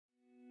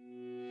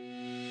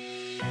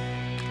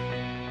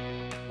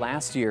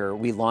Last year,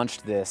 we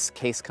launched this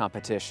case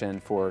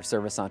competition for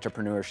service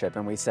entrepreneurship,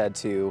 and we said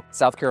to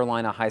South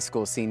Carolina high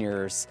school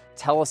seniors,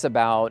 tell us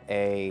about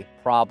a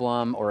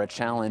problem or a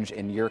challenge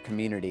in your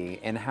community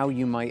and how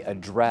you might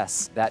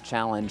address that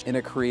challenge in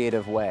a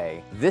creative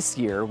way. This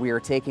year, we are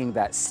taking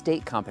that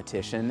state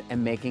competition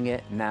and making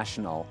it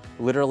national.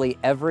 Literally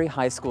every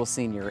high school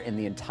senior in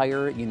the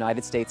entire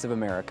United States of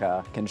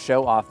America can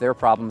show off their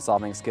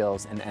problem-solving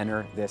skills and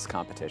enter this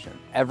competition.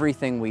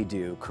 Everything we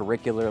do,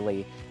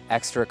 curricularly,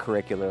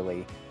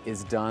 extracurricularly,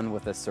 is done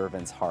with a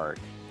servant's heart.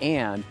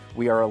 And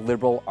we are a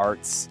liberal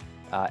arts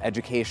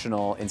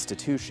educational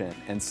institution,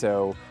 and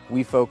so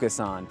we focus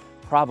on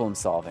problem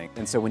solving.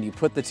 And so when you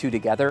put the two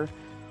together,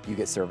 you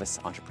get service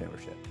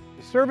entrepreneurship.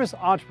 The Service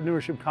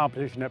Entrepreneurship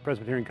Competition at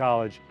Presbyterian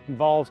College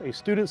involves a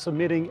student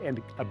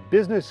submitting a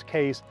business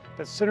case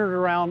that's centered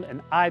around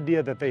an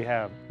idea that they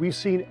have. We've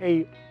seen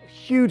a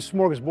huge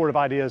smorgasbord of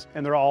ideas,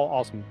 and they're all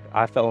awesome.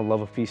 I fell in love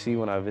with PC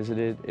when I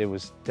visited. It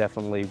was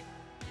definitely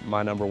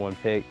my #1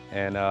 pick,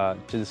 and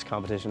this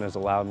competition has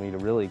allowed me to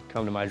really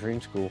come to my dream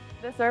school.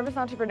 The Service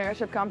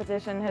Entrepreneurship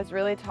Competition has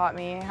really taught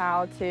me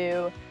how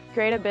to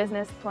create a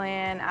business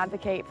plan,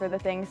 advocate for the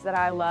things that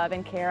I love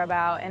and care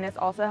about, and it's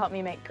also helped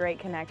me make great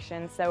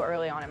connections so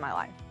early on in my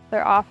life.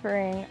 They're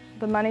offering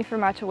the money for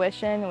my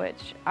tuition,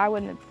 which I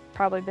wouldn't have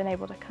probably been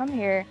able to come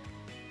here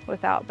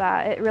without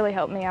that. It really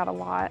helped me out a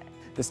lot.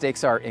 The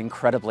stakes are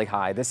incredibly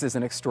high. This is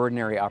an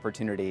extraordinary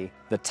opportunity.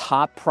 The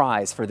top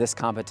prize for this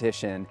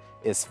competition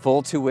is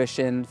full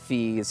tuition,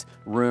 fees,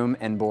 room,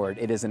 and board.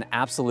 It is an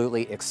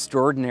absolutely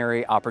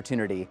extraordinary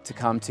opportunity to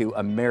come to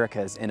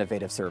America's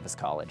Innovative Service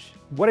College.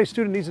 What a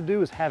student needs to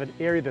do is have an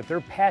area that they're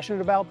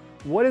passionate about.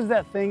 What is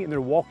that thing in their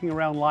walking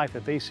around life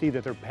that they see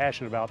that they're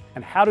passionate about?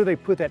 And how do they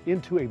put that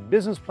into a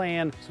business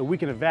plan so we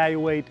can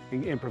evaluate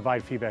and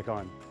provide feedback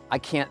on? I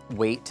can't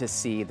wait to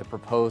see the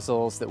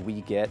proposals that we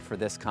get for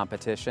this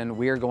competition.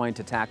 We are going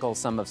to tackle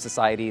some of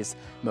society's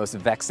most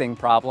vexing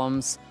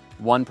problems,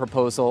 one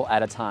proposal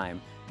at a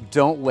time.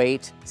 Don't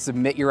wait,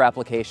 submit your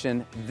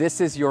application.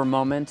 This is your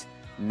moment.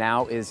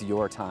 Now is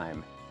your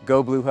time.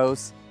 Go Blue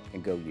Hose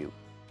and go you.